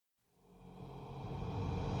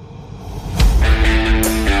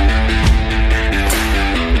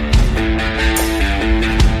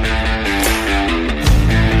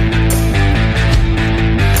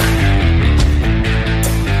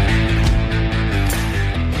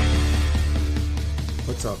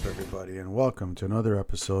What's up, everybody, and welcome to another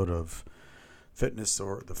episode of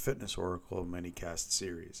the Fitness Oracle Minicast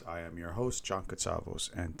series. I am your host, John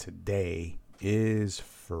Katsavos, and today is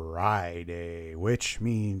Friday, which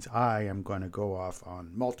means I am going to go off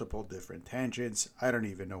on multiple different tangents. I don't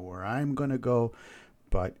even know where I'm going to go,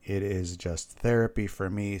 but it is just therapy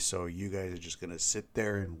for me, so you guys are just going to sit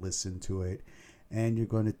there and listen to it, and you're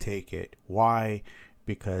going to take it. Why?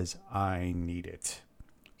 Because I need it.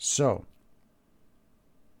 So,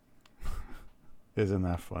 isn't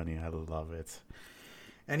that funny? I love it.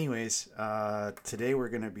 Anyways, today we're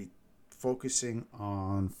going to be focusing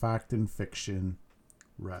on fact and fiction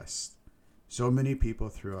rest. So many people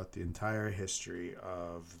throughout the entire history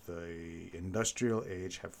of the industrial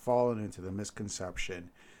age have fallen into the misconception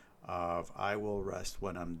of I will rest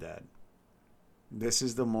when I'm dead. This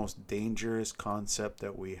is the most dangerous concept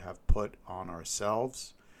that we have put on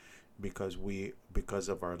ourselves because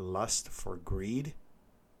of our lust for greed,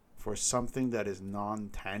 for something that is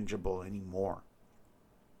non-tangible anymore.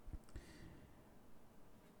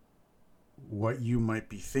 What you might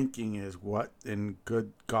be thinking is, what in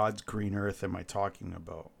good God's green earth am I talking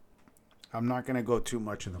about? I'm not going to go too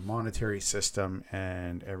much in the monetary system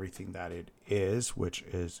and everything that it is, which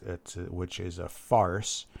is a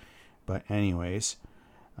farce. But anyways,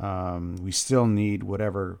 we still need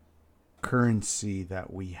whatever currency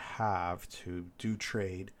that we have to do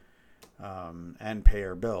trade. And pay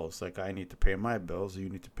our bills. Like, I need to pay my bills, you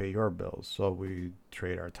need to pay your bills. So we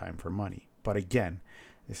trade our time for money. But again,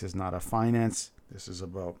 this is not a finance. This is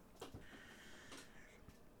about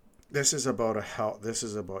a health. This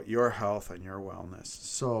is about your health and your wellness.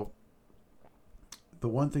 So the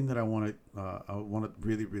one thing that I want to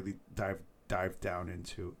really dive down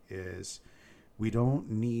into is we don't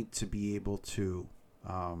need to be able to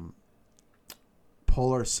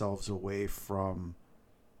pull ourselves away from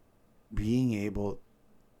being able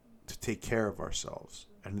to take care of ourselves.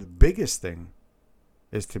 And the biggest thing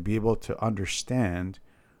is to be able to understand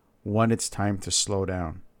when it's time to slow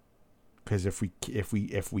down. Because if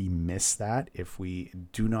we miss that, if we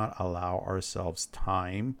do not allow ourselves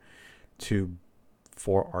time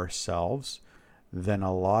for ourselves, then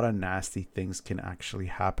a lot of nasty things can actually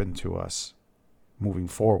happen to us moving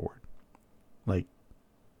forward. Like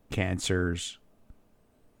cancers.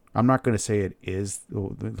 I'm not going to say it is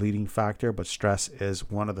the leading factor, but stress is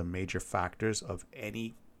one of the major factors of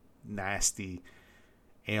any nasty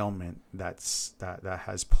ailment that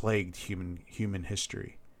has plagued human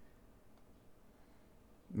history.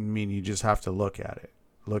 I mean, you just have to look at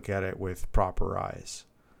it with proper eyes.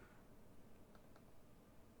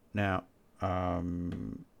 Now,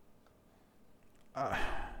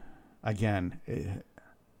 again,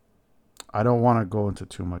 I don't want to go into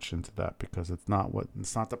too much into that because it's not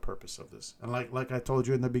the purpose of this. And like I told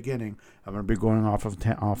you in the beginning, I'm going to be going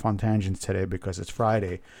off on tangents today because it's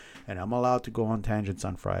Friday, and I'm allowed to go on tangents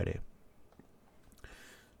on Friday.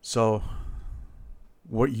 So,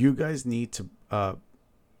 what you guys need to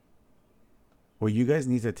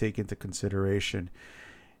take into consideration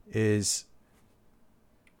is,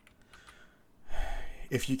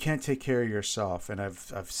 if you can't take care of yourself, and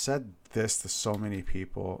I've said this to so many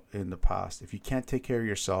people in the past, if you can't take care of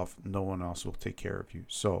yourself, no one else will take care of you.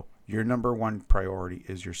 So your number one priority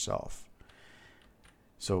is yourself.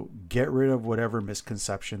 So get rid of whatever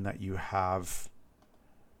misconception that you have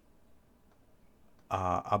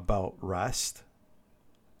about rest.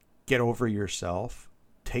 Get over yourself.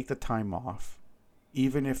 Take the time off.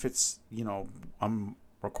 Even if it's, I'm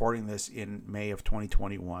recording this in May of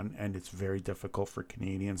 2021, and it's very difficult for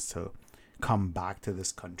Canadians to come back to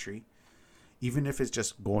this country. Even if it's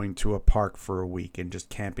just going to a park for a week and just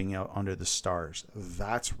camping out under the stars,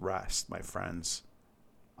 that's rest, my friends.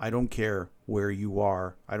 I don't care where you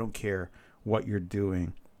are. I don't care what you're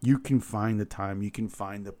doing. You can find the time. You can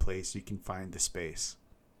find the place. You can find the space.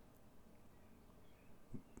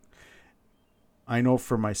 I know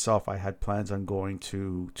for myself, I had plans on going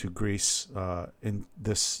to Greece in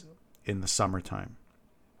the summertime.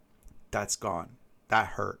 That's gone. That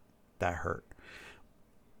hurt.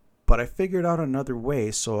 But I figured out another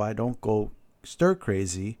way so I don't go stir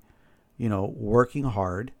crazy, working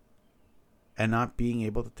hard and not being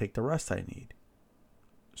able to take the rest I need.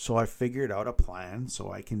 So I figured out a plan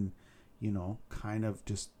so I can, kind of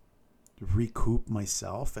just recoup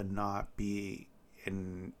myself and not be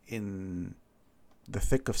in the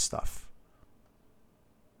thick of stuff.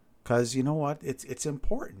 Because you know what? It's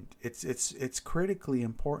important. It's critically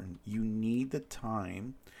important. You need the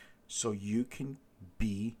time so you can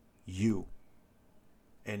be you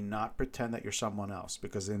and not pretend that you're someone else.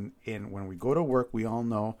 Because in when we go to work, we all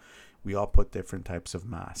know we all put different types of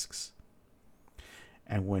masks.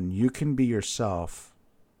 And when you can be yourself,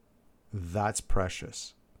 that's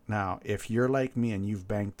precious. Now, if you're like me and you've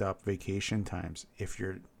banked up vacation times,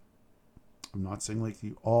 I'm not saying like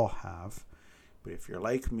you all have, but if you're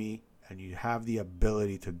like me and you have the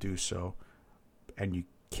ability to do so, and you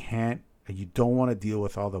can't, and you don't want to deal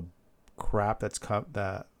with all the crap that's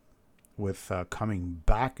coming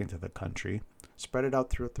back into the country, spread it out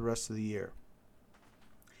throughout the rest of the year.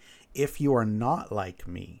 If you are not like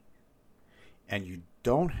me and you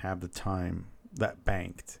don't have the time that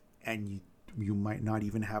banked, and you might not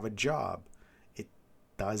even have a job, it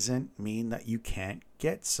doesn't mean that you can't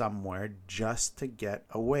get somewhere just to get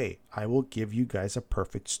away. I will give you guys a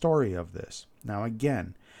perfect story of this. Now,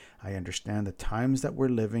 again, I understand the times that we're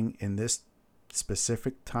living in this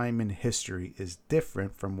specific time in history is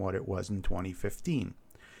different from what it was in 2015.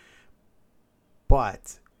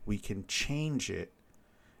 But we can change it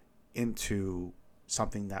into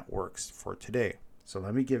something that works for today. So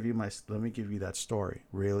let me give you that story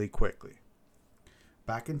really quickly.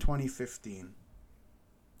 Back in 2015,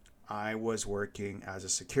 I was working as a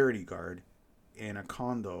security guard in a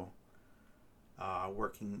condo,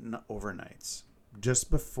 working overnights. Just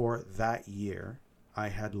before that year, I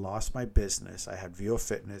had lost my business. I had VO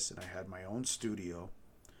Fitness and I had my own studio.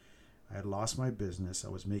 I had lost my business. I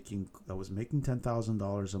was making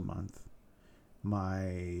 $10,000 a month.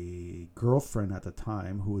 My girlfriend at the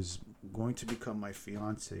time, who was going to become my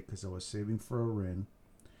fiance because I was saving for a ring,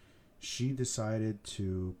 she decided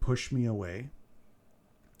to push me away,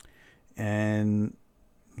 and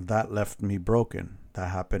that left me broken. That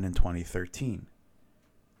happened in 2013.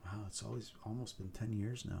 Wow, it's almost been 10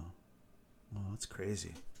 years now. Oh, that's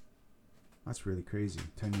crazy. That's really crazy.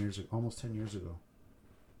 10 years, almost 10 years ago.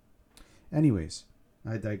 Anyways,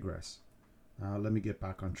 I digress. Let me get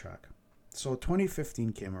back on track. So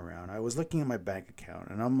 2015 came around. I was looking at my bank account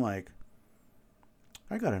and I'm like,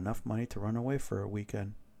 I got enough money to run away for a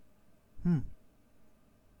weekend.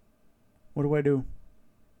 What do I do?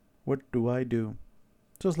 What do I do?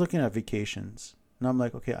 So I was looking at vacations and I'm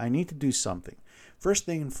like, okay, I need to do something. First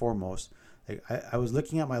thing and foremost, I was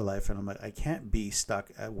looking at my life and I'm like, I can't be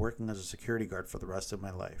stuck at working as a security guard for the rest of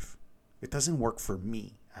my life. It doesn't work for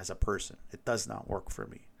me as a person. It does not work for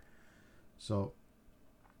me. So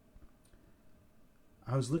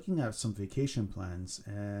I was looking at some vacation plans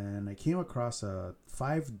and I came across a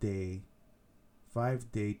 5-day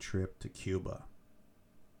trip to Cuba.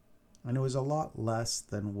 And it was a lot less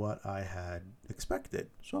than what I had expected.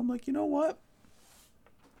 So I'm like, you know what?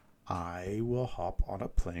 I will hop on a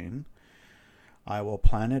plane. I will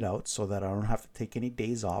plan it out so that I don't have to take any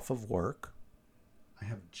days off of work. I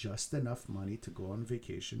have just enough money to go on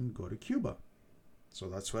vacation and go to Cuba. So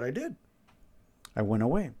that's what I did. I went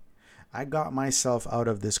away. I got myself out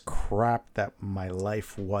of this crap that my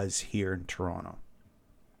life was here in Toronto.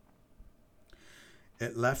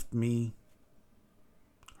 It left me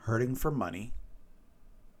hurting for money,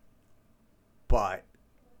 but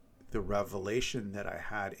the revelation that I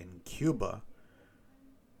had in Cuba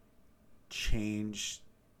changed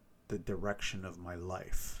the direction of my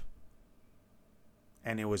life.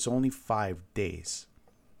 And it was only 5 days.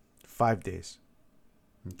 5 days.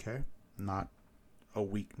 Okay? Not a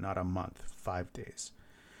week, not a month. 5 days.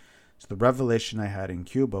 So the revelation I had in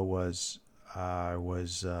Cuba was I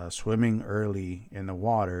was swimming early in the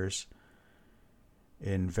waters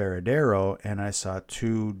in Veradero, and I saw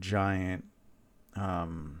two giant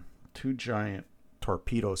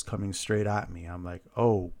torpedoes coming straight at me. I'm like,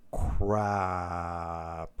 oh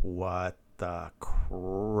crap, what the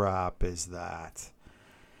crap is that?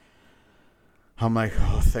 I'm like,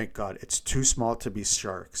 oh, thank God. It's too small to be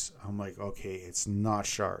sharks. I'm like, okay, it's not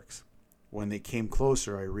sharks. When they came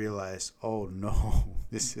closer, I realized, oh no,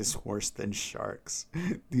 this is worse than sharks.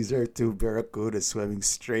 These are two barracudas swimming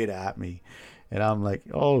straight at me. And I'm like,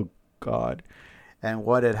 oh God. And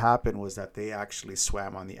what had happened was that they actually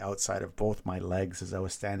swam on the outside of both my legs as I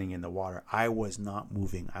was standing in the water. I was not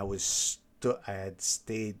moving. I was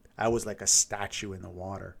like a statue in the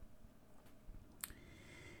water.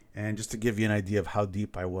 And just to give you an idea of how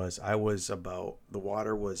deep the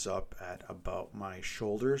water was up at about my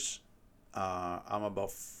shoulders. I'm about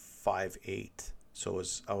 5'8", so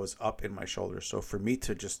I was up in my shoulders. So for me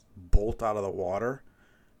to just bolt out of the water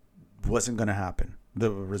wasn't going to happen.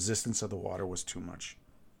 The resistance of the water was too much.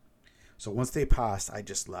 So once they passed, I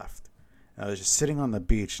just left. And I was just sitting on the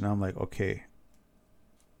beach, and I'm like, okay,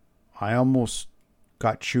 I almost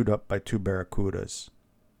got chewed up by two barracudas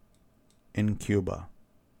in Cuba.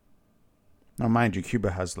 Now, mind you,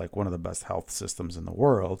 Cuba has like one of the best health systems in the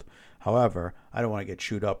world. However, I don't want to get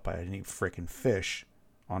chewed up by any freaking fish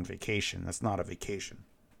on vacation. That's not a vacation.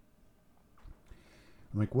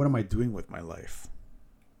 I'm like, what am I doing with my life?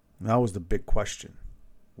 And that was the big question.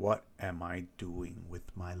 What am I doing with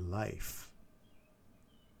my life?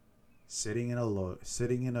 Sitting in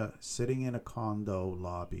a condo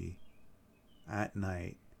lobby at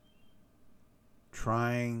night,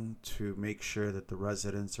 trying to make sure that the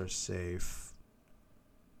residents are safe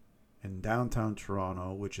in downtown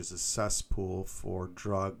Toronto, which is a cesspool for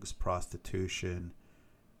drugs, prostitution.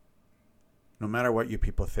 No matter what you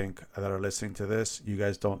people think that are listening to this, you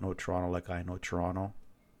guys don't know Toronto like I know Toronto.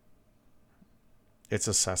 It's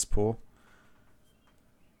a cesspool.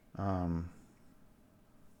 And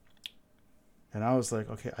I was like,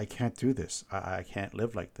 okay, I can't do this. I can't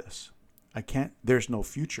live like this. There's no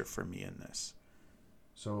future for me in this.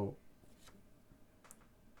 So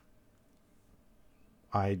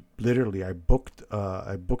I booked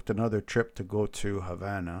another trip to go to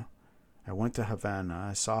Havana. I went to Havana.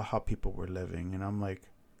 I saw how people were living, and I'm like,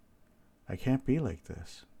 I can't be like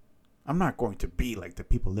this. I'm not going to be like the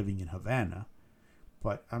people living in Havana,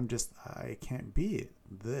 but I can't be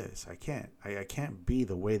this. I can't be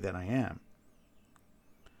the way that I am.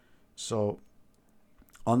 So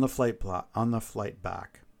on the flight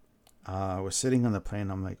back, I was sitting on the plane.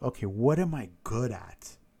 I'm like, okay, what am I good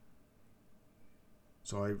at?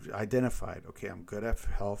 So I identified, okay, I'm good at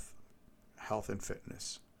health and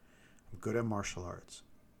fitness. I'm good at martial arts.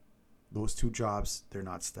 Those two jobs, they're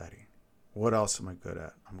not steady. What else am I good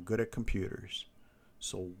at? I'm good at computers.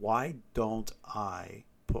 So why don't I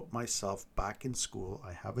put myself back in school?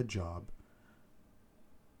 I have a job.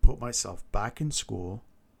 Put myself back in school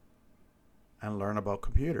and learn about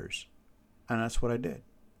computers. And that's what I did.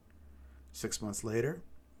 6 months later,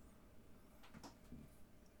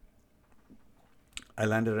 I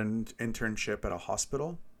landed an internship at a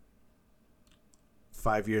hospital.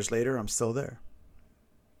 5 years later, I'm still there.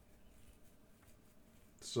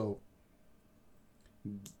 So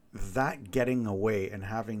that getting away and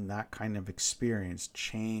having that kind of experience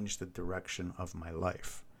changed the direction of my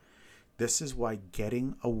life. This is why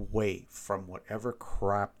getting away from whatever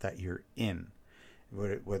crap that you're in,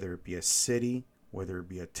 whether it be a city, whether it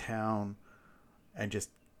be a town, and just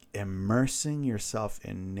immersing yourself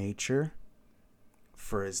in nature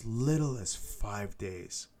for as little as 5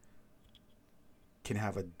 days can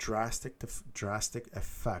have a drastic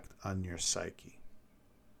effect on your psyche.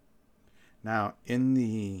 Now, in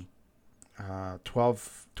the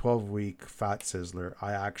 12-week Fat Sizzler,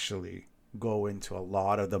 I actually go into a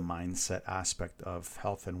lot of the mindset aspect of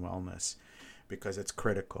health and wellness because it's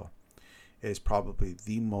critical. It is probably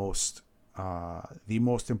the most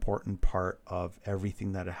important part of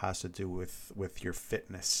everything that it has to do with your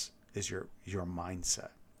fitness is your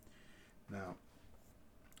mindset. Now,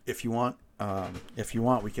 if you want,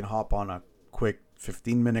 we can hop on a quick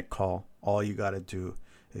 15-minute call. All you got to do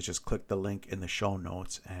is just click the link in the show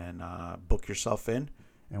notes and book yourself in,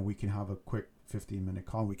 and we can have a quick 15-minute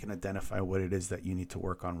call. We can identify what it is that you need to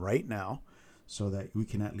work on right now so that we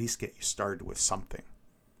can at least get you started with something.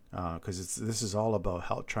 Because this is all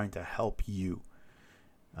about trying to help you.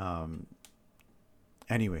 I'll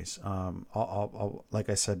like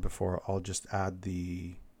I said before, I'll just add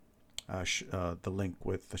the link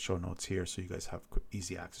with the show notes here so you guys have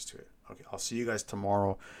easy access to it. Okay, I'll see you guys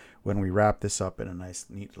tomorrow when we wrap this up in a nice,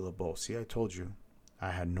 neat little bow. See, I told you,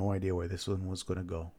 I had no idea where this one was going to go.